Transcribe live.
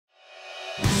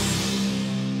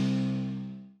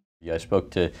I spoke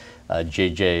to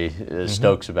J.J.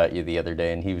 Stokes about you the other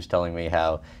day, and he was telling me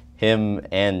how him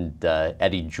and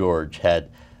Eddie George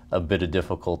had a bit of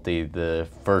difficulty the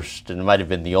first, and it might have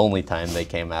been the only time they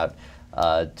came out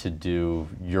to do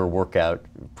your workout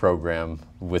program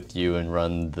with you and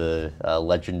run the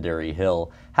legendary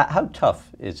hill. How tough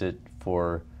is it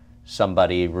for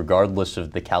somebody, regardless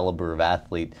of the caliber of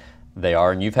athlete they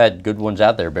are? And you've had good ones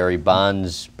out there, Barry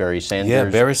Bonds, Barry Sanders. Yeah,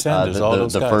 Barry Sanders, all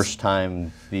those guys. The first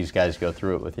time these guys go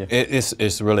through it with you.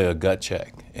 It's really a gut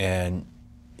check. And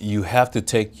you have to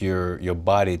take your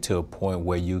body to a point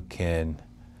where you can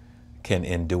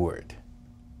endure it.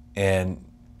 And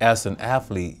as an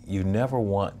athlete, you never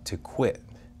want to quit.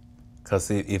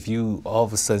 Because if you all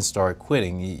of a sudden start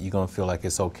quitting, you're going to feel like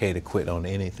it's okay to quit on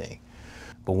anything.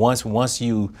 But once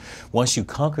you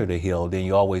conquer the hill, then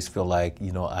you always feel like,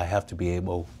 you know, I have to be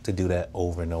able to do that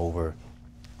over and over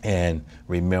and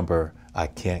remember I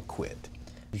can't quit.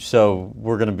 So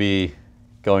we're going to be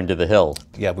going to the hill.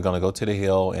 Yeah, we're going to go to the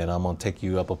hill, and I'm going to take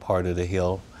you up a part of the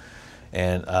hill,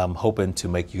 and I'm hoping to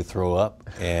make you throw up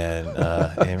and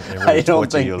really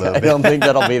torture you a little bit. I don't think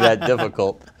that'll be that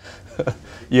difficult.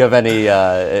 You have any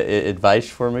advice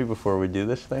for me before we do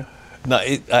this thing? No,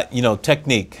 you know,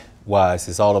 technique-wise,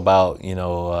 it's all about, you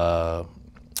know,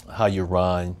 how you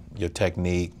run, your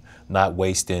technique, not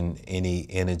wasting any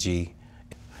energy.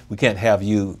 We can't have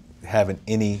you having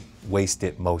any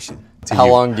wasted motion. How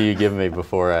long do you give me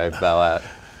before I bow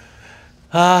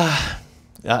out?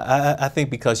 I think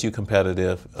because you're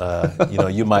competitive, you know,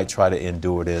 you might try to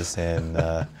endure this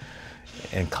and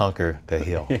conquer the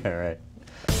hill. Yeah, right.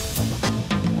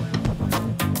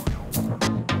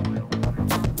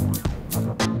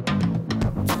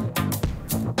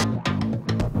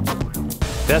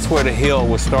 That's where the hill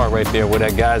will start right there, where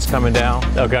that guy's coming down.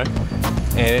 Okay.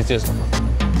 And it just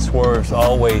swerves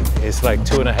all the way. It's like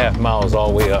 2.5 miles all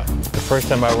the way up. The first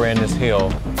time I ran this hill,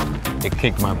 it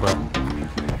kicked my butt.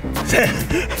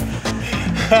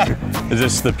 Is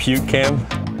this the puke cam?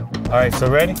 All right, so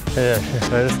ready? Yeah,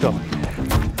 let's go.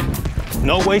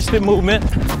 No wasted movement.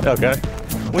 Okay.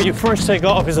 When you first take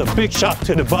off, it's a big shock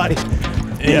to the body.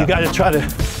 And you got to try to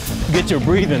get your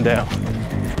breathing down.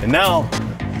 And now,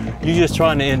 you're just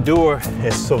trying to endure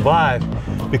and survive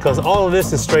because all of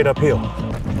this is straight uphill.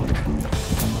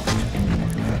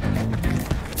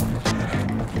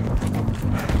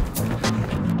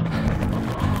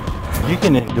 You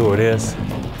can endure this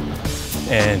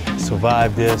and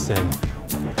survive this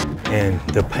and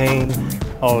the pain,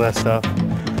 all that stuff.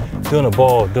 Doing a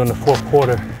ball, doing the fourth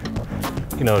quarter,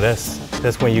 you know,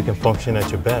 that's when you can function at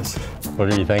your best.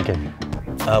 What are you thinking?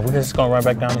 We're just gonna run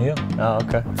back down the hill. Oh,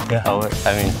 okay. Yeah.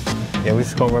 I mean, yeah, we're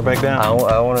just gonna run back down.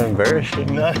 I want to embarrass you.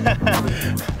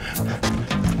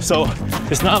 So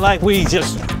it's not like we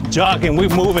just jogging, we're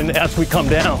moving as we come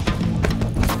down.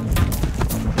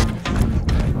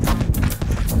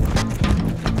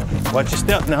 Watch your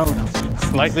step now.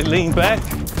 Slightly lean back.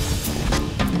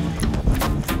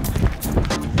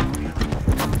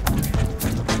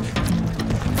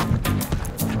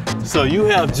 So you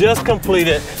have just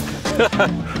completed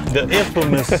the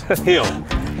infamous hill.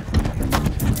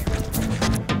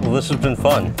 Well, this has been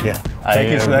fun. Yeah. Thank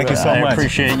you so much. I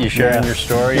appreciate you sharing your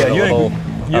story. Yeah, and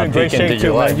you're in great shape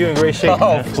too, man. You're in great shape.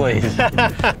 Oh, please.